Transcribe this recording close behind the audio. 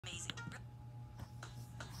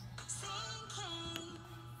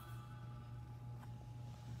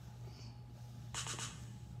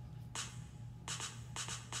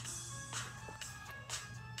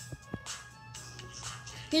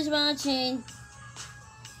who's watching.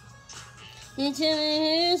 You tell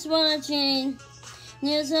me who's watching.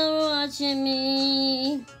 You're someone watching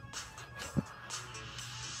me.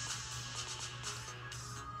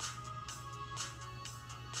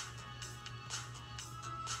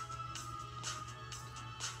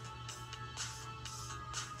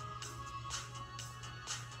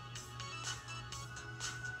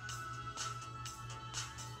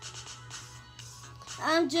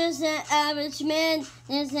 I'm just an average man,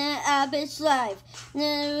 it's an average life.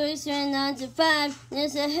 Never works from 9 to 5,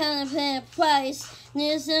 there's a hell of a price.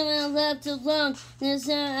 There's someone left alone, there's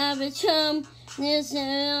an average home. There's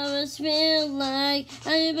an always feel like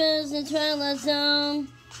everybody's in Twilight Zone.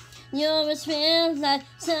 You always feel like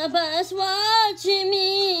somebody's watching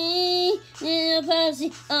me. In your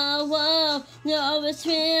privacy, oh whoa. You always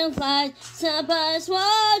feel like somebody's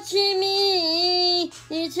watching me.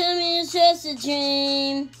 You tell me it's just a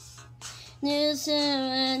dream. It's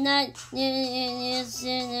a night, it's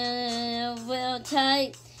real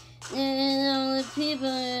tight. And only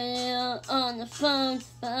people on the phone,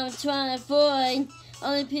 but I'm trying to avoid.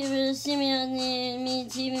 Only people who see me on me,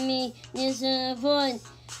 TV me, need to avoid.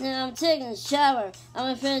 Now I'm taking a shower.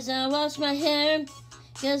 I'm afraid I wash my hair.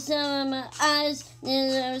 Cause some of my eyes,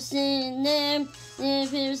 never seen there. And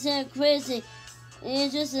people say I'm crazy.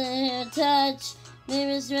 It's just a hair touch.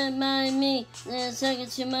 Maybe it's remind me that I'm talking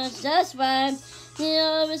too much. That's why you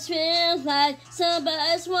always feel like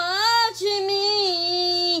somebody's watching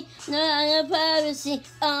me. Not your privacy.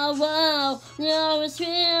 Oh whoa. You always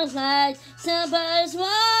feel like somebody's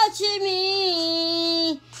watching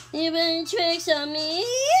me. You playing tricks on me?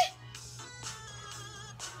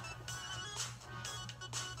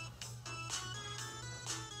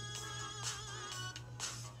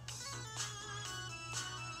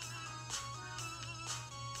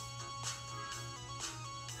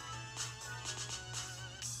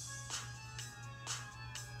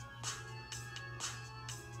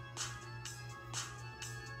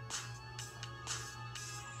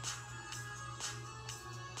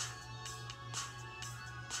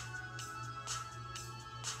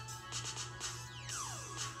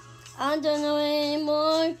 I don't know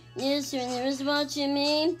anymore. Yes, your name is watching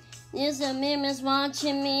me. Yes, the meme is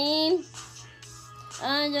watching me.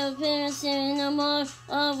 I don't feel see no more.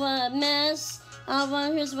 Oh, what a mess. I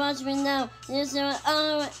want who's watching me now. Yes, your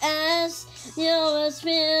RS. You always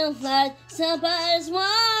feel like somebody's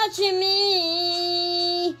watching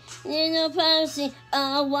me. You no privacy.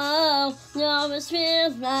 Oh, wow. You always feel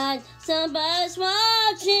like somebody's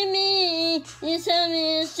watching me. You tell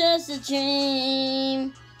me it's just a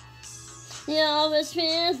dream. You always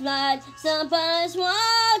feel like somebody's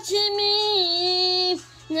watching me.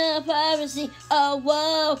 No privacy, oh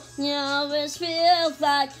whoa. You always feel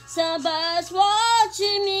like somebody's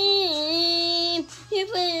watching me. You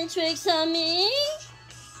playing tricks on me.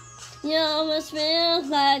 You always feel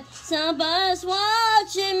like somebody's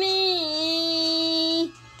watching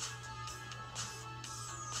me.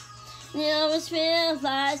 You always feel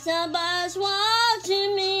like somebody's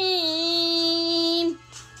watching me.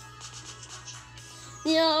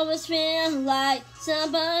 You always feel like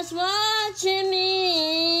somebody's watching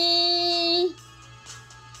me.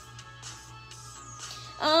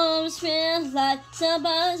 I always feel like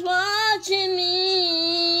somebody's watching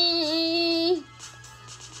me.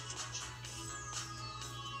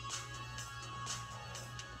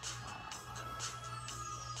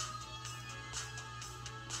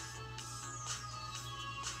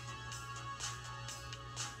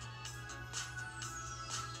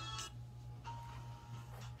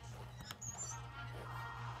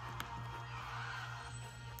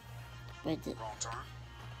 Wrong turn.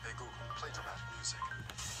 Hey Google, play dramatic music.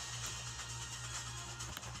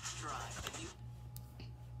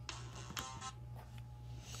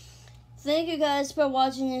 Thank you guys for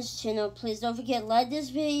watching this channel. Please don't forget to like this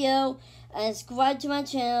video and subscribe to my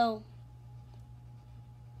channel.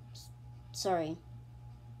 Sorry.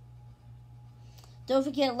 Don't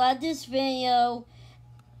forget to like this video.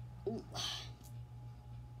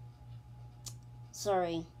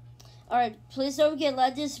 Sorry. Alright, please don't forget to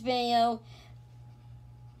like this video.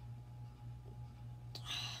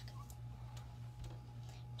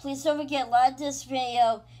 Please don't forget to like this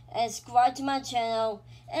video and subscribe to my channel.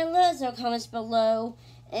 And let us know comments below.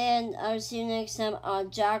 And I'll see you next time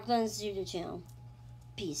on Jacqueline's YouTube channel.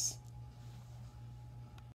 Peace.